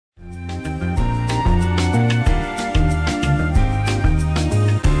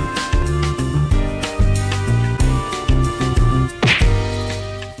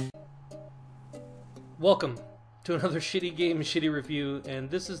Welcome to another shitty game, shitty review, and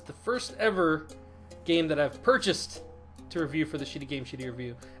this is the first ever game that I've purchased to review for the shitty game, shitty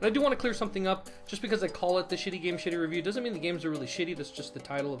review. And I do want to clear something up. Just because I call it the shitty game, shitty review doesn't mean the games are really shitty. That's just the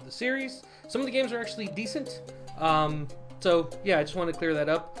title of the series. Some of the games are actually decent. So yeah, I just want to clear that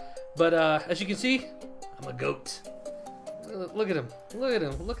up. But as you can see, I'm a goat. Look at him. Look at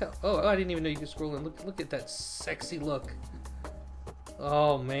him. Look how. Oh, I didn't even know you could scroll in. Look at that sexy look.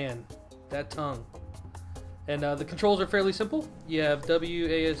 Oh man, that tongue. And the controls are fairly simple. You have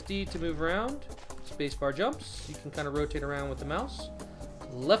WASD to move around, spacebar jumps. You can kind of rotate around with the mouse.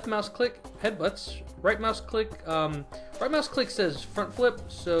 Left mouse click, headbutts. Right mouse click says front flip.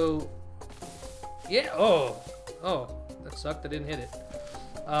 So yeah. Oh, that sucked. I didn't hit it.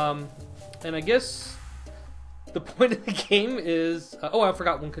 And I guess the point of the game is. Oh, I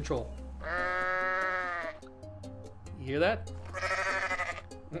forgot one control. You hear that?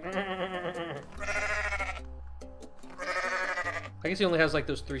 I guess he only has like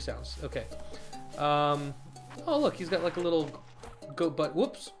those 3 sounds. Okay. Oh look, he's got like a little goat butt.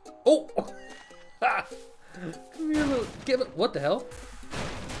 Whoops. Oh. Come here, little. Give it. What the hell?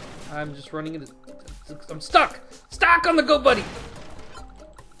 I'm just running into. I'm stuck. Stuck on the goat buddy.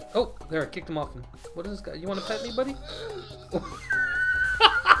 Oh, there! I kicked him off him. What is this guy? You want to pet me, buddy?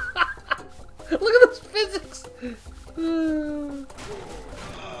 Look at those physics.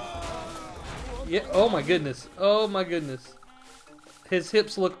 Yeah. Oh my goodness. Oh my goodness. His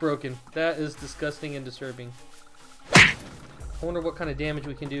hips look broken. That is disgusting and disturbing. I wonder what kind of damage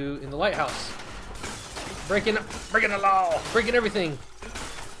we can do in the lighthouse. Breaking the law. Breaking everything.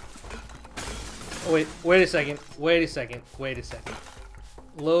 Oh wait a second. Wait a second.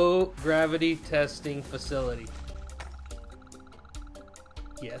 Low gravity testing facility.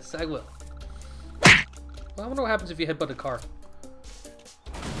 Yes, I will. Well, I wonder what happens if you headbutt a car.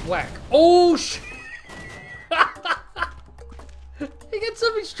 Whack. Oh shit. He gets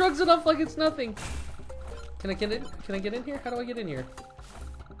up, he shrugs it off like it's nothing. Can I get in? Can I get in here? How do I get in here?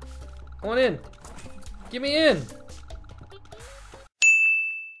 I want in. Get me in.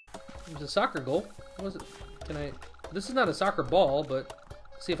 There's a soccer goal. What was it? Can I? This is not a soccer ball, but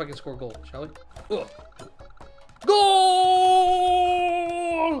let's see if I can score a goal, shall we? Ugh. Goal!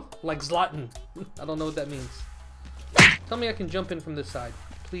 Like Zlatan. I don't know what that means. Tell me I can jump in from this side.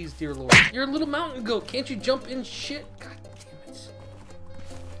 Please, dear Lord. You're a little mountain goat. Can't you jump in shit? God damn it.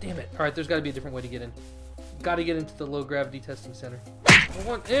 Damn it. Alright, there's got to be a different way to get in. Got to get into the low gravity testing center. I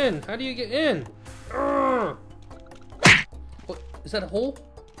want in. How do you get in? What? Is that a hole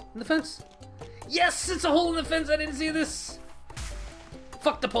in the fence? Yes, it's a hole in the fence. I didn't see this.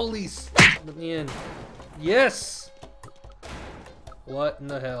 Fuck the police. Let me in. Yes. What in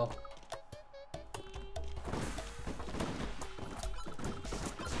the hell?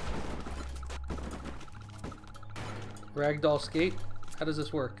 Ragdoll skate? How does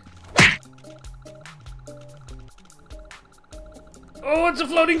this work? Oh, it's a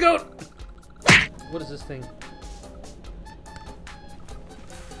floating goat! What is this thing?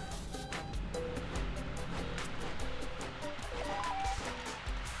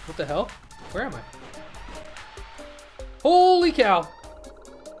 What the hell? Where am I? Holy cow!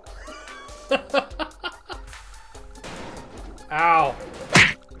 Ow!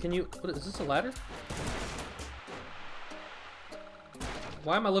 Can you... What is this, a ladder?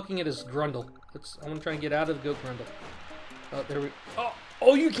 Why am I looking at his grundle? I want to try and get out of the goat grundle. Oh, there we...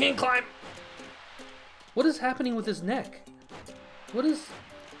 Oh, you can't climb! What is happening with his neck? What is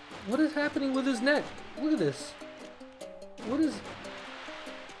happening with his neck? Look at this. What is...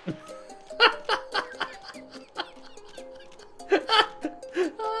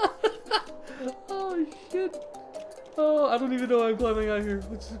 Oh, shit. Oh, I don't even know why I'm climbing out here.